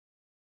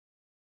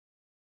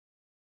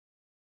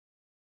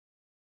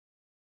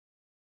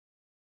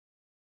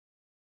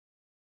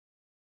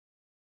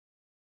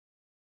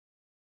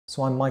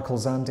So I'm Michael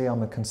Zandi,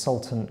 I'm a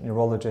consultant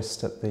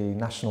neurologist at the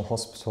National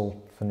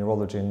Hospital for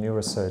Neurology and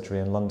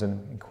Neurosurgery in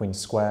London in Queen's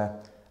Square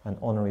and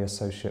Honorary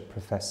Associate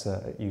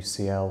Professor at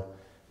UCL,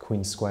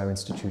 Queen's Square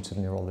Institute of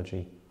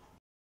Neurology.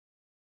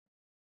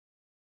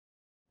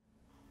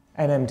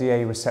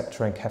 NMDA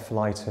receptor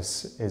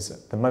encephalitis is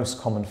the most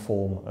common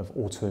form of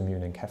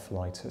autoimmune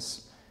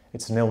encephalitis.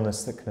 It's an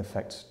illness that can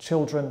affect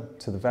children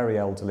to the very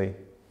elderly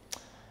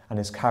and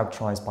is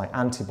characterized by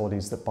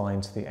antibodies that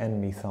bind to the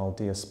N-methyl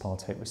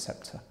D-aspartate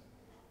receptor.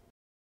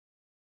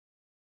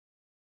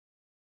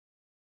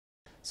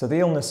 So the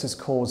illness is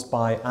caused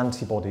by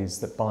antibodies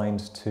that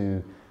bind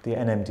to the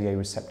NMDA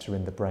receptor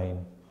in the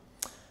brain.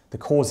 The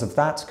cause of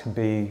that can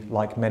be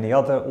like many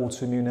other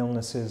autoimmune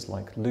illnesses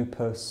like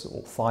lupus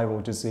or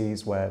thyroid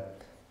disease, where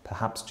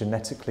perhaps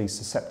genetically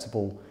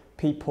susceptible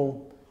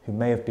people who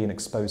may have been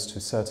exposed to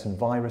certain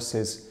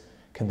viruses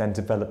can then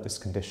develop this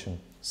condition.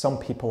 Some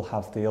people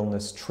have the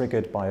illness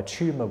triggered by a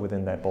tumour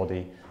within their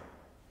body,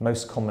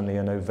 most commonly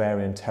an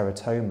ovarian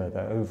teratoma,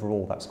 though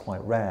overall that's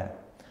quite rare.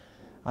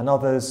 And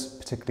others,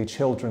 particularly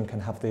children,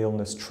 can have the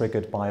illness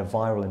triggered by a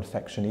viral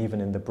infection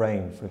even in the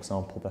brain, for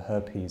example the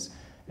herpes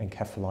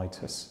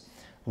encephalitis.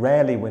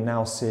 Rarely we're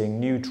now seeing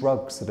new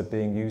drugs that are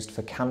being used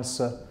for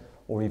cancer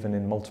or even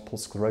in multiple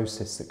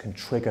sclerosis that can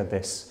trigger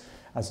this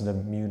as an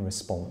immune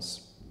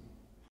response.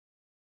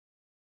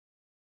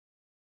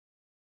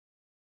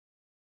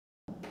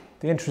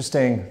 The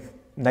interesting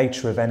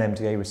nature of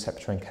NMDA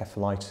receptor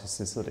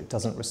encephalitis is that it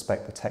doesn't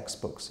respect the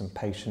textbooks, and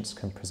patients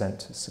can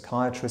present to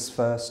psychiatrists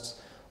first,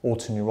 or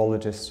to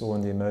neurologists, or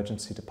in the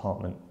emergency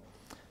department.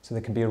 So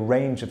there can be a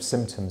range of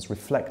symptoms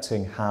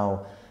reflecting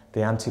how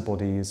the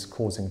antibody is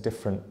causing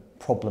different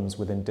problems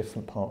within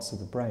different parts of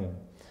the brain.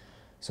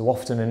 So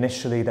often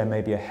initially there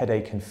may be a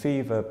headache and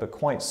fever, but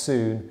quite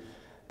soon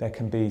there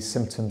can be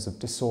symptoms of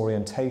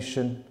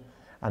disorientation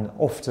and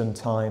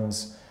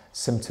oftentimes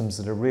symptoms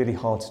that are really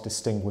hard to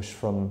distinguish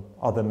from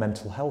other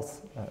mental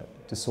health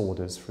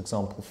disorders, for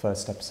example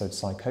first episode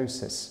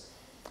psychosis.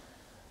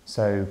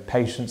 So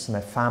patients and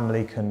their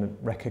family can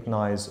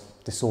recognize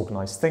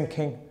disorganized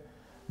thinking,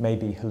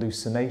 maybe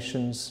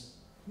hallucinations,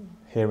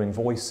 hearing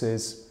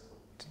voices,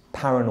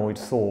 paranoid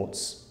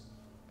thoughts.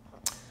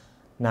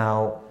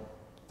 Now,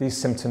 these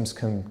symptoms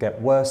can get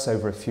worse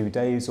over a few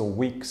days or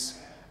weeks,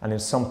 and in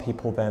some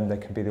people then there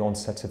can be the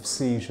onset of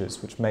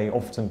seizures, which may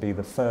often be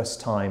the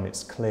first time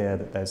it's clear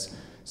that there's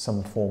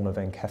some form of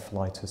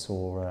encephalitis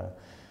or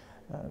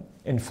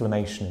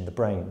inflammation in the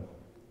brain.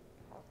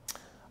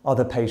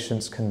 Other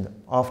patients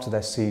can, after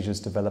their seizures,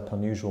 develop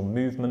unusual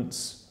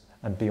movements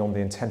and be on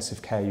the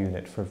intensive care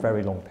unit for a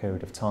very long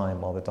period of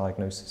time while the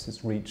diagnosis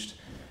is reached,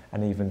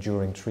 and even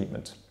during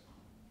treatment.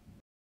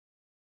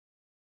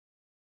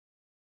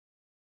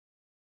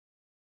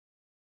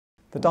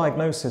 The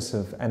diagnosis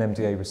of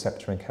NMDA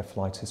receptor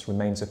encephalitis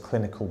remains a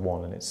clinical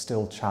one, and it's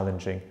still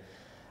challenging,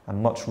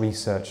 and much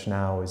research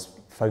now is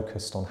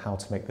focused on how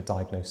to make the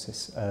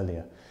diagnosis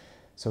earlier.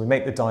 So we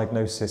make the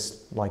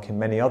diagnosis, like in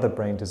many other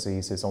brain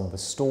diseases, on the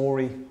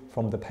story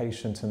from the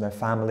patient and their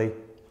family,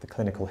 the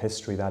clinical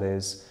history that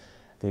is,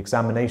 the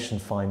examination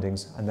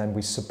findings, and then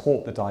we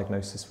support the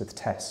diagnosis with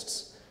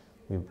tests.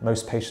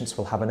 Most patients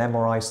will have an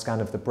MRI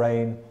scan of the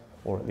brain,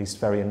 or at least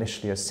very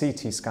initially a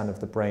CT scan of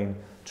the brain,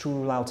 to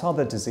rule out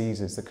other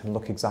diseases that can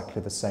look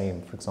exactly the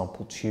same, for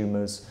example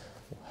tumours,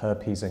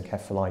 herpes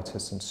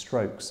encephalitis and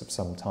strokes of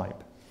some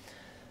type.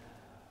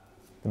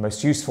 The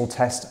most useful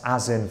test,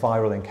 as in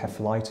viral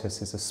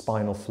encephalitis, is a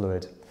spinal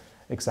fluid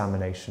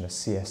examination, a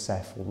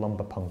CSF or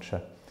lumbar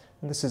puncture.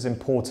 And this is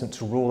important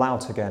to rule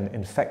out, again,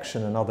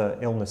 infection and other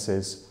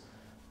illnesses,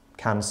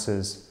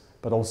 cancers,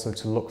 but also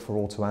to look for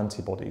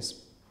autoantibodies.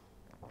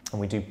 And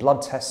we do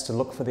blood tests to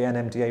look for the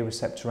NMDA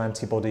receptor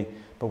antibody,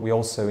 but we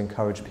also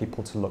encourage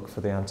people to look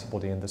for the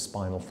antibody in the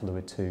spinal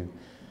fluid too.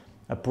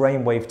 A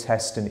brainwave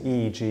test in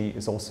EEG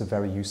is also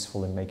very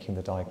useful in making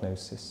the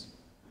diagnosis.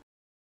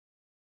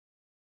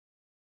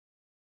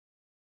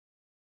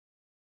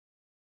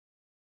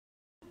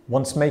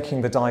 Once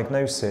making the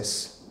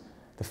diagnosis,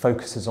 the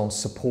focus is on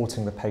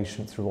supporting the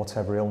patient through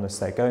whatever illness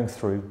they're going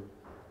through,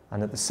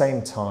 and at the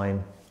same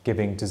time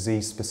giving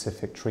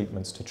disease-specific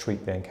treatments to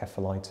treat the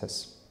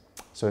encephalitis.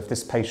 So if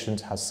this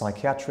patient has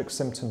psychiatric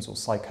symptoms or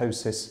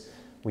psychosis,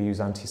 we use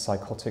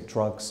antipsychotic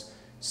drugs.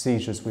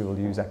 Seizures, we will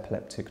use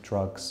epileptic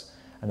drugs.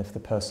 And if the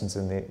person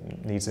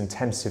needs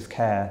intensive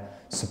care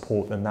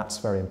support, then that's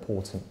very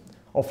important.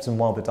 Often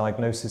while the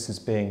diagnosis is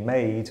being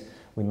made,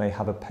 we may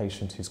have a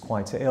patient who's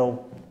quite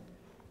ill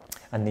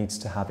and needs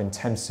to have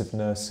intensive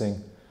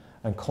nursing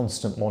and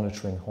constant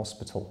monitoring in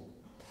hospital.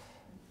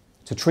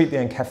 To treat the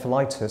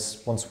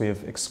encephalitis, once we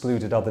have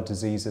excluded other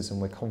diseases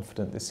and we're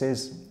confident this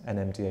is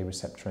NMDA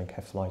receptor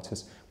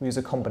encephalitis, we use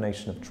a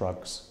combination of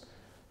drugs.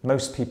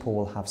 Most people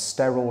will have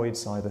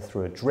steroids either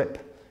through a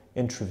drip,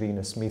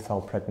 intravenous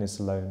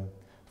methylprednisolone,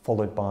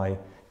 followed by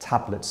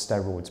tablet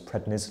steroids,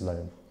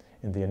 prednisolone,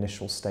 in the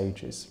initial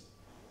stages.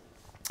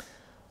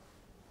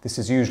 This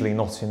is usually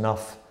not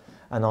enough,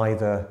 and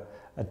either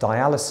a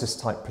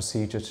dialysis type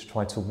procedure to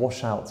try to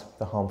wash out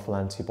the harmful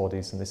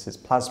antibodies, and this is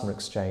plasma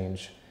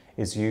exchange,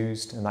 is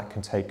used, and that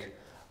can take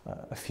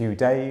a few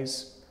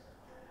days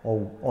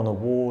or on a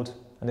ward.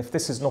 And if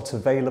this is not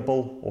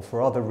available, or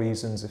for other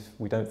reasons, if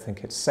we don't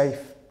think it's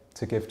safe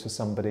to give to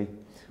somebody,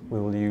 we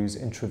will use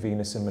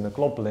intravenous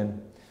immunoglobulin,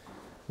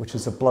 which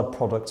is a blood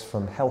product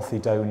from healthy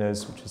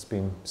donors, which has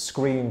been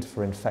screened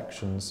for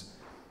infections,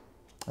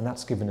 and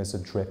that's given as a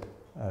drip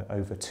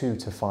over 2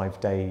 to 5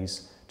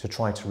 days to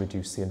try to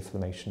reduce the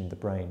inflammation in the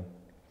brain.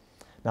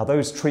 Now,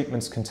 those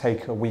treatments can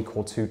take a week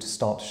or two to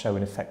start to show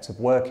an effect of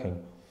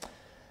working.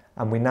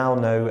 And we now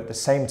know at the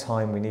same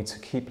time we need to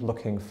keep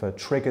looking for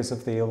triggers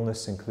of the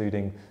illness,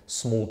 including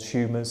small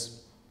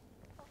tumours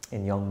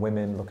in young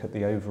women. Look at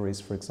the ovaries,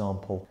 for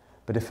example.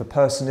 But if a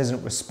person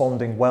isn't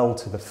responding well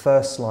to the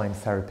first-line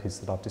therapies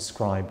that I've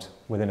described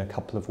within a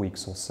couple of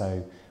weeks or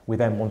so, we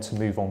then want to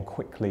move on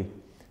quickly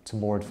to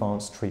more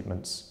advanced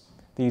treatments.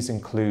 These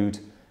include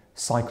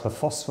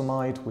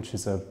cyclophosphamide, which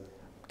is a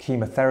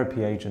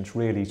chemotherapy agent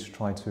really to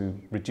try to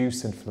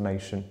reduce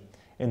inflammation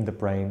in the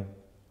brain,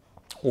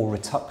 or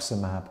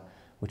rituximab,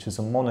 which is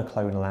a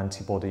monoclonal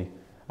antibody,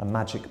 a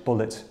magic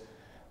bullet,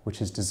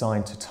 which is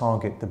designed to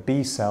target the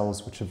B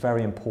cells, which are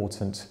very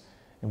important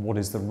in what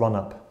is the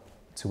run-up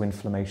to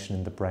inflammation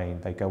in the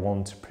brain. They go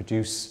on to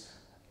produce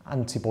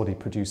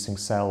antibody-producing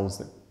cells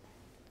that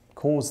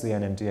cause the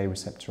NMDA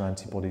receptor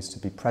antibodies to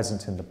be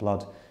present in the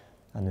blood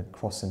and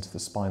cross into the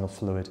spinal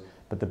fluid,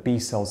 but the B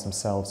cells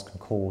themselves can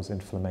cause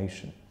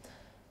inflammation.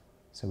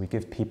 So we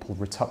give people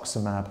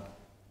rituximab,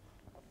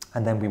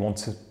 and then we want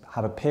to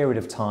have a period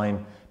of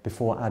time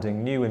before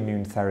adding new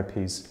immune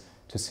therapies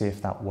to see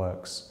if that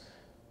works.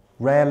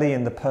 Rarely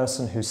in the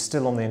person who's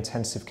still on the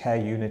intensive care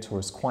unit or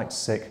is quite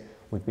sick,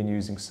 we've been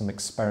using some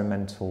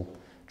experimental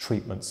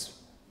treatments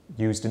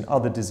used in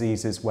other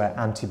diseases where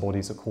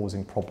antibodies are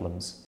causing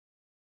problems.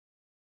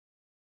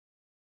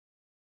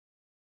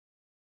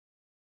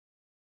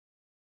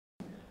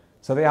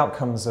 So the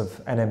outcomes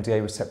of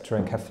NMDA receptor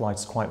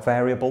encephalitis are quite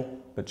variable,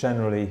 but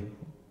generally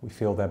we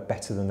feel they're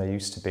better than they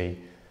used to be.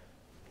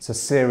 It's a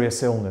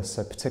serious illness,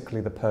 so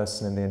particularly the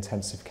person in the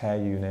intensive care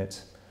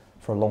unit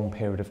for a long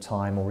period of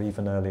time or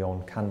even early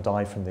on can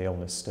die from the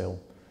illness still.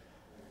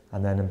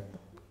 And then a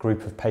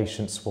group of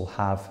patients will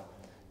have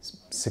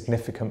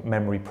significant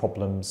memory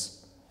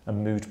problems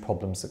and mood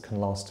problems that can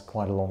last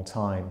quite a long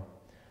time.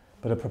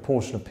 But a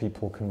proportion of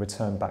people can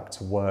return back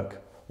to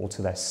work or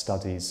to their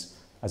studies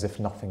as if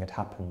nothing had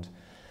happened.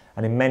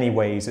 And in many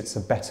ways it's a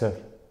better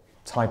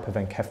type of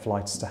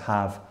encephalitis to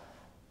have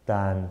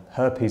than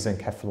herpes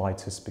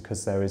encephalitis,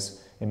 because there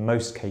is, in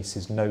most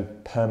cases, no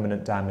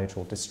permanent damage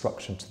or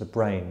destruction to the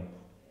brain.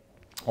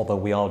 Although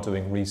we are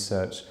doing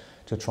research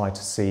to try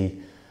to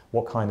see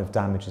what kind of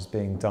damage is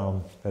being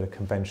done that a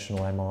conventional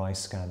MRI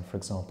scan, for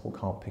example,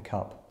 can't pick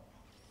up.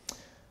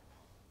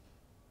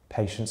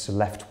 Patients are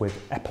left with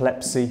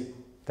epilepsy.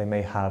 They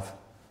may have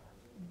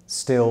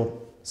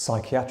still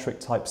psychiatric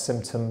type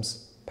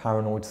symptoms,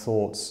 paranoid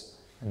thoughts,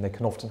 and they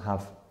can often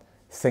have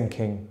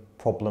thinking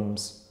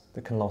problems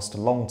that can last a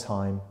long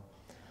time,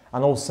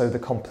 and also the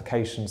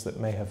complications that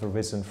may have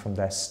arisen from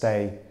their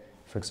stay,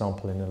 for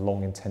example, in a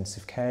long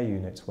intensive care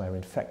unit where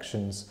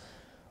infections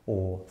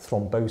or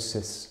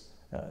thrombosis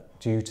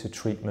due to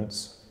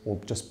treatments or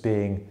just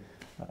being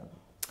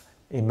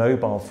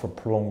immobile for a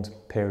prolonged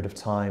period of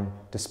time,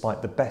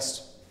 despite the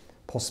best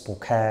possible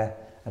care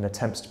and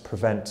attempts to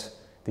prevent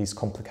these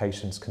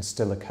complications, can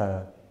still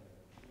occur.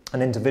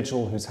 An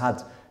individual who's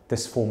had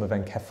this form of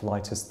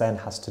encephalitis then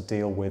has to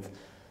deal with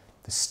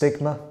the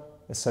stigma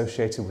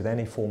associated with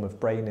any form of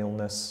brain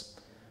illness,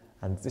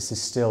 and this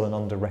is still an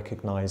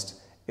under-recognised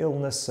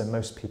illness, so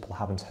most people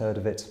haven't heard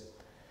of it.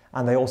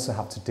 And they also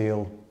have to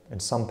deal, in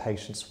some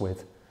patients,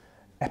 with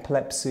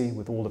epilepsy,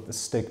 with all of the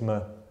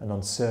stigma and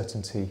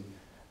uncertainty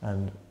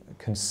and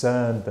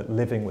concern that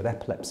living with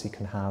epilepsy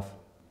can have.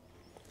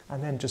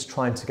 And then just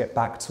trying to get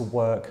back to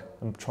work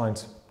and trying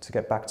to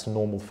get back to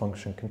normal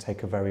function can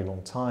take a very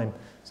long time.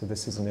 So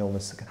this is an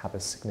illness that can have a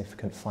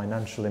significant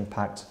financial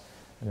impact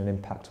and an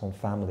impact on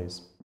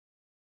families.